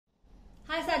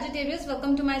Sagittarius,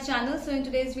 welcome to my channel. So in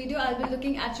today's video I'll be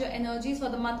looking at your energies for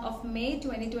the month of May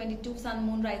 2022 Sun,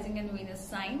 Moon, Rising and Venus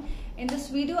sign. In this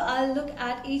video I'll look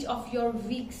at each of your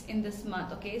weeks in this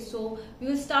month. Okay, so we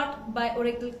will start by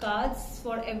oracle cards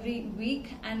for every week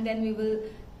and then we will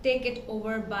take it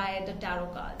over by the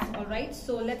tarot cards. Alright,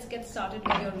 so let's get started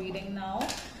with your reading now.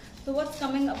 So what's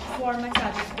coming up for my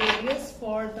Sagittarius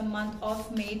for the month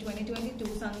of May 2022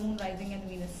 Sun, Moon, Rising and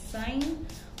Venus sign?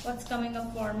 What's coming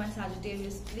up for my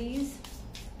Sagittarius, please?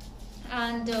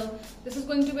 And this is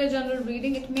going to be a general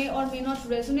reading. It may or may not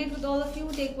resonate with all of you.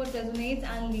 Take what resonates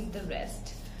and leave the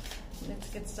rest. Let's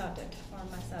get started for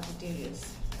my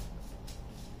Sagittarius.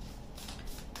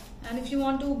 And if you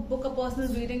want to book a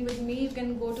personal reading with me, you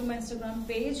can go to my Instagram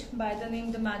page by the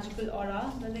name The Magical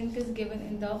Aura. The link is given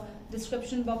in the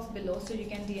description box below, so you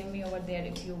can DM me over there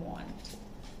if you want.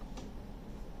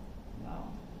 Wow.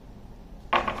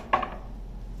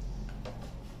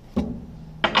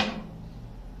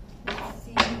 Let's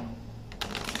see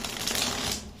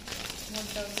what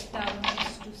the tarot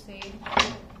has to say.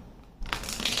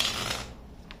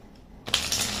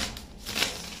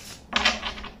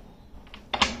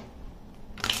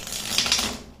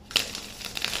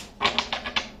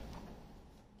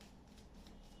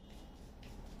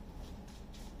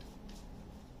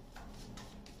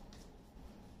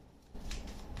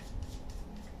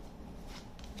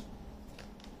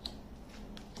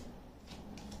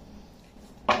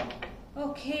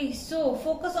 Okay, so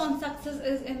focus on success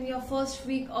is in your first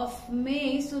week of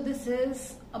May. So this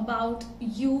is about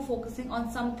you focusing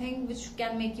on something which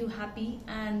can make you happy,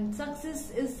 and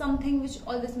success is something which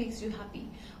always makes you happy.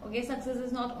 Okay, success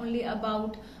is not only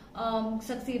about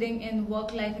succeeding in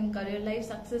work life and career life.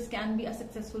 Success can be a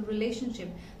successful relationship,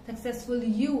 successful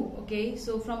you. Okay,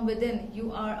 so from within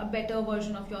you are a better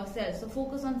version of yourself. So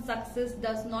focus on success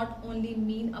does not only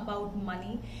mean about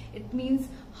money, it means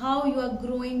how you are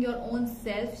growing your own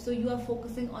self. So you are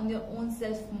focusing on your own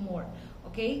self more.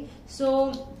 Okay,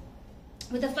 so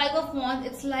with the Five of Wands,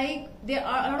 it's like there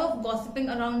are a lot of gossiping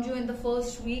around you in the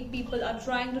first week. People are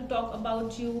trying to talk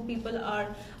about you. People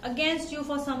are against you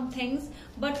for some things.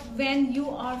 But when you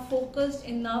are focused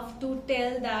enough to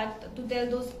tell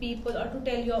those people or to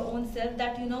tell your own self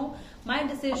that, you know, my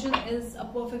decision is a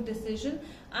perfect decision.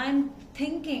 I'm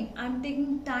taking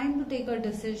time to take a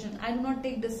decision. I do not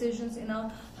take decisions in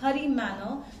a hurry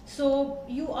manner. So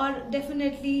you are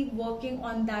definitely working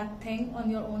on that thing, on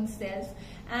your own self,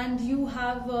 and you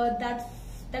have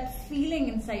that feeling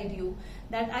inside you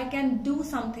that I can do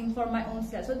something for my own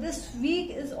self. So this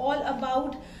week is all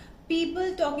about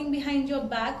people talking behind your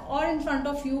back or in front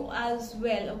of you as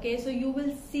well. Okay, so you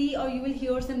will see or you will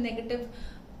hear some negative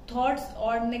thoughts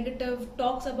or negative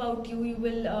talks about you. You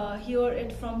will hear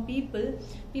it from people.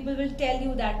 People will tell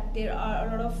you that there are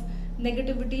a lot of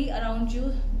negativity around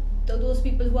you. Those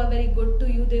people who are very good to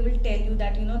you, they will tell you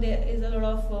that, you know, there is a lot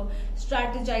of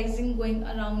strategizing going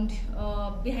around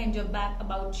behind your back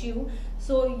about you.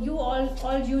 So you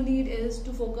all you need is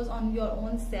to focus on your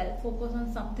own self, focus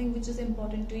on something which is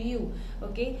important to you.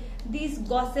 Okay, these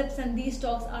gossips and these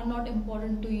talks are not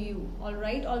important to you. All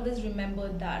right, always remember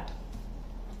that.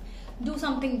 Do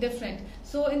something different.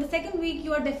 So in the second week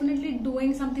you are definitely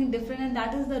doing something different, and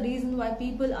that is the reason why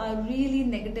people are really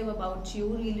negative about you,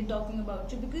 really talking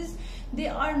about you, because they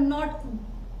are not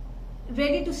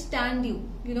ready to stand you.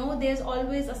 You know, there's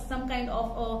always some kind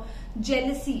of a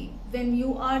jealousy when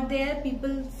you are there.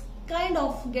 People kind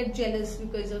of get jealous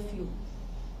because of you.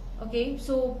 Okay,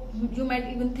 so you might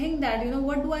even think that, you know,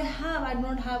 what do I have? I do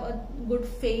not have a good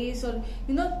face, or,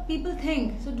 you know, people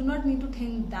think. So do not need to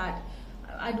think that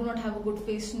I do not have a good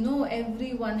face. No,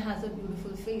 everyone has a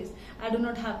beautiful face. I do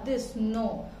not have this.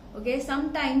 No. Okay,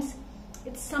 sometimes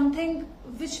it's something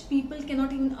which people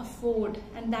cannot even afford,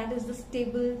 and that is the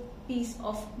stable peace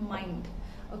of mind.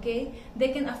 Okay, they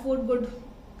can afford good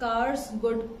cars,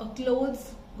 good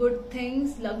clothes, good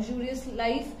things, luxurious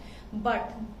life,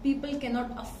 but people cannot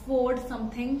afford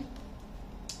something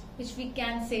which we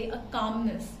can say a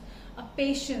calmness, a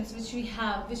patience which we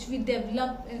have, which we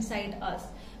develop inside us.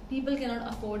 People cannot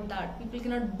afford that. People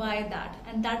cannot buy that.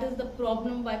 And that is the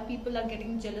problem why people are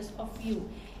getting jealous of you.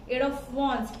 Eight of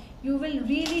Wands, you will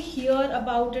really hear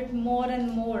about it more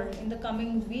and more in the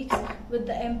coming weeks with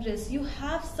the Empress. You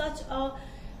have such a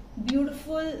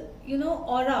beautiful, you know,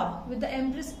 aura. With the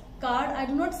Empress card, I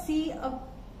do not see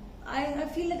I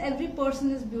feel that every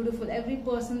person is beautiful. Every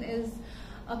person is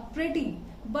pretty.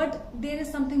 But there is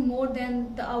something more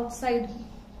than the outside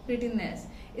prettiness.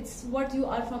 It's what you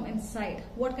are from inside,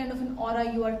 what kind of an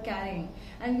aura you are carrying.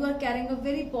 And you are carrying a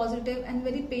very positive and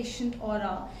very patient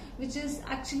aura, which is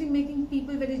actually making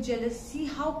people very jealous. See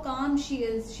how calm she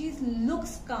is. She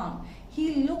looks calm.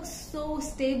 He looks so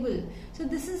stable. So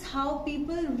this is how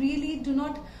people really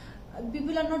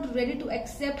people are not ready to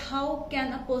accept how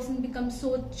can a person become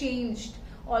so changed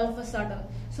all of a sudden.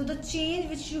 So the change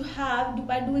which you have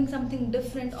by doing something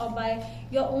different, or by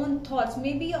your own thoughts,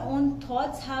 maybe your own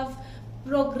thoughts have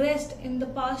progressed in the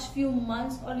past few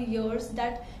months or years,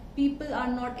 that people are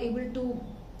not able to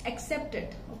accept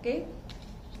it. Okay,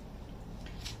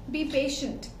 be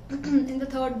patient in the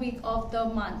third week of the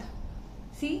month.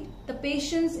 See, the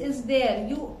patience is there.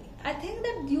 I think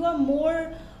that you are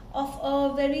more of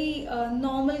a very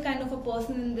normal kind of a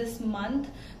person in this month,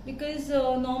 because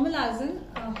normal as in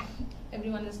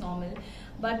everyone is normal,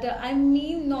 but I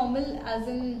mean normal as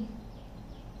in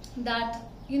that,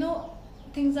 you know,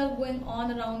 things are going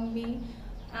on around me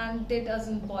and it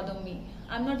doesn't bother me.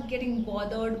 I'm not getting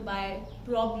bothered by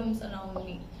problems around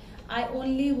me. I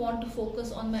only want to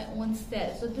focus on my own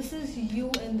self. So this is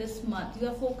you in this month. You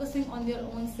are focusing on your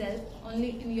own self,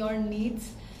 only in your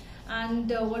needs and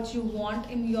what you want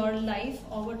in your life,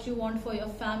 or what you want for your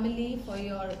family, for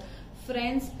your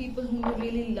friends, people whom you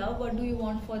really love. What do you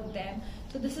want for them?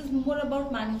 So this is more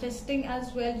about manifesting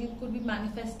as well. You could be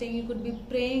manifesting, you could be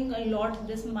praying a lot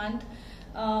this month.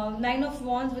 Nine of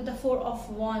Wands with the Four of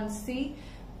Wands. See,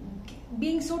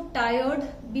 being so tired,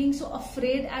 being so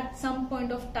afraid at some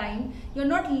point of time, you're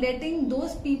not letting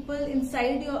those people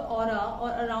inside your aura or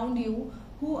around you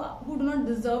who do not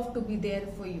deserve to be there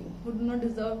for you, who do not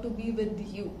deserve to be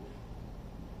with you.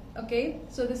 Okay,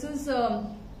 so this is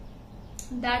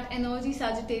that energy,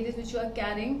 Sagittarius, which you are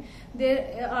carrying.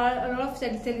 There are a lot of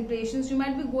celebrations. You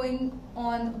might be going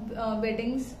on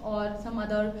weddings or some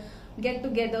other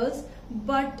get-togethers,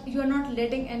 but you are not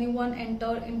letting anyone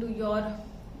enter into your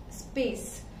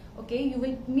space. Okay, you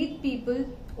will meet people,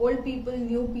 old people,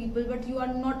 new people, but you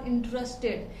are not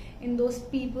interested in those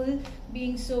people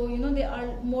being so, you know, they are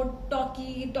more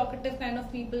talkative kind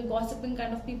of people, gossiping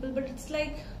kind of people, but it's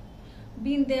like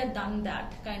been there, done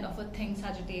that kind of a thing,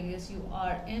 Sagittarius, you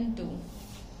are into.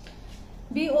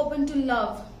 Be open to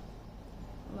love.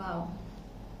 Wow,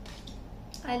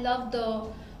 I love the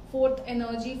fourth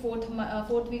energy, fourth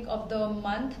week of the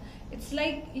month. It's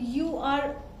like you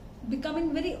are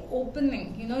becoming very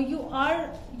opening. You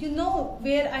know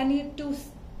where I need to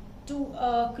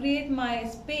create my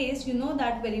space. You know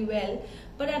that very well.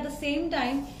 But at the same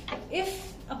time,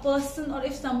 if a person or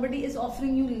if somebody is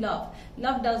offering you love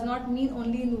does not mean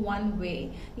only in one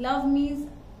way. Love means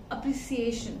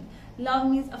appreciation. Love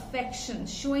means affection,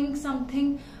 showing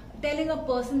something, telling a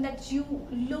person that you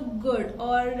look good,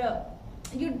 or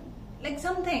you like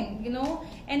something, you know.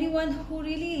 Anyone who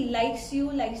really likes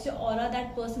you, likes your aura,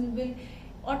 that person will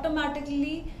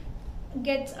automatically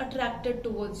gets attracted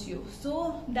towards you.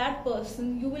 So that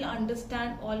person, you will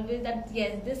understand always that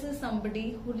yes, this is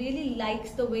somebody who really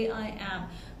likes the way I am,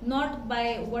 not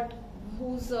by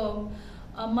whose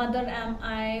mother am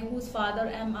I, whose father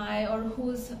am I, or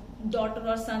whose daughter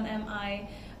or son am I.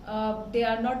 They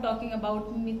are not talking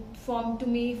about me to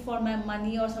me for my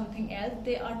money or something else.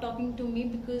 They are talking to me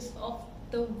because of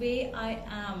the way I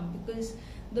am, because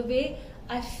the way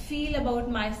I feel about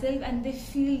myself, and they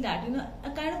feel that, you know,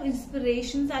 a kind of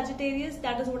inspiration, Sagittarius.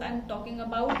 That is what I'm talking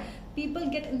about. People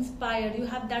get inspired. You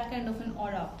have that kind of an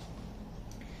aura.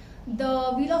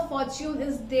 The Wheel of Fortune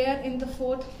is there in the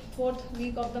fourth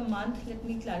week of the month. Let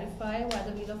me clarify why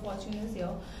the Wheel of Fortune is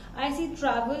here. I see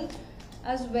travel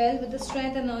as well with the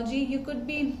Strength energy. You could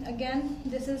be, again,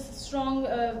 this is strong,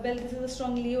 this is a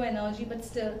strong Leo energy, but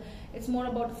still it's more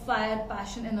about fire,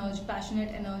 passion energy,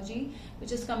 passionate energy,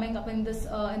 which is coming up in this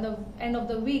in the end of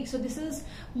the week. So this is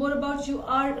more about you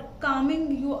are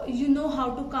calming, you know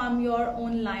how to calm your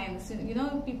own lions. You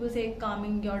know, people say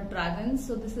calming your dragons,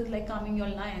 so this is like calming your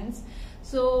lions.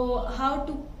 So how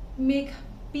to make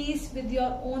peace with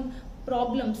your own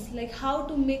problems, like how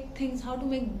to make things, how to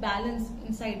make balance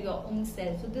inside your own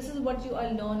self. So this is what you are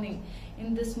learning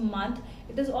in this month.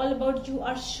 It is all about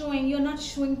you're not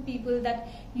showing people that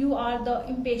you are the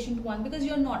impatient one, because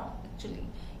you're not actually.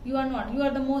 You are not. You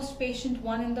are the most patient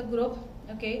one in the group.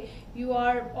 Okay, you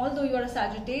are, although you are a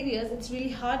Sagittarius, it's really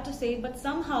hard to say, but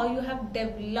somehow you have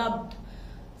developed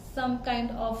some kind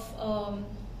of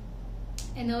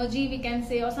energy, we can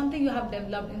say, or something you have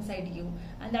developed inside you,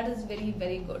 and that is very,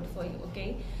 very good for you.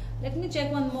 Okay, let me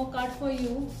check one more card for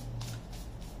you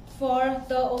for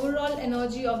the overall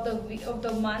energy of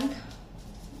the month.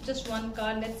 Just one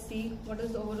card. Let's see what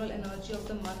is the overall energy of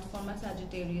the month for my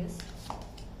Sagittarius.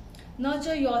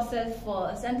 nurture yourself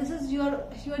first, and this is you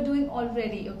are doing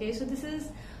already. Okay, so this is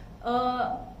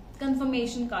a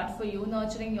confirmation card for you,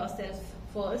 nurturing yourself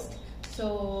first.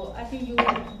 So I think you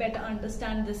better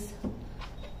understand this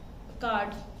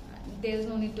card. There is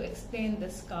no need to explain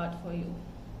this card for you.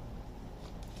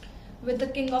 With the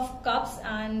King of Cups,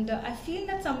 and I feel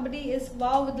that somebody is,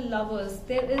 wow, with the Lovers.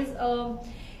 There is a,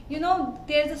 you know,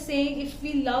 there's a saying, if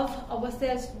we love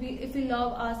ourselves, if we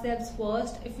love ourselves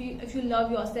first, if you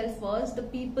love yourself first, the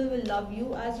people will love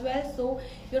you as well. So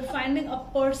you're finding a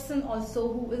person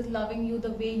also who is loving you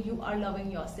the way you are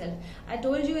loving yourself. I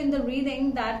told you in the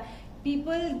reading that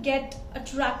people get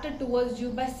attracted towards you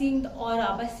by seeing the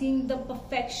aura, by seeing the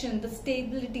perfection, the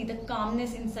stability, the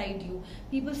calmness inside you.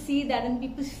 People see that and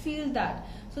people feel that,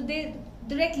 so they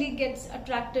directly get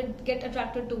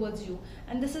attracted towards you.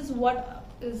 And this is what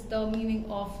is the meaning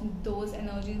of those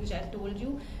energies which I told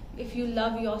you. If you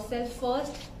love yourself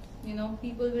first, you know,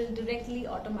 people will directly,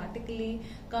 automatically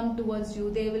come towards you.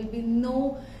 There will be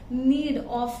no need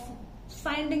of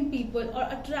finding people or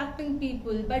attracting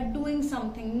people by doing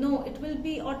something. No, it will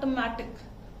be automatic.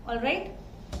 All right,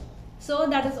 so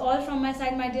that is all from my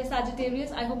side, my dear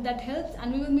Sagittarius. I hope that helps,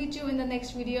 and we will meet you in the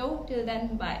next video. Till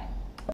then, bye.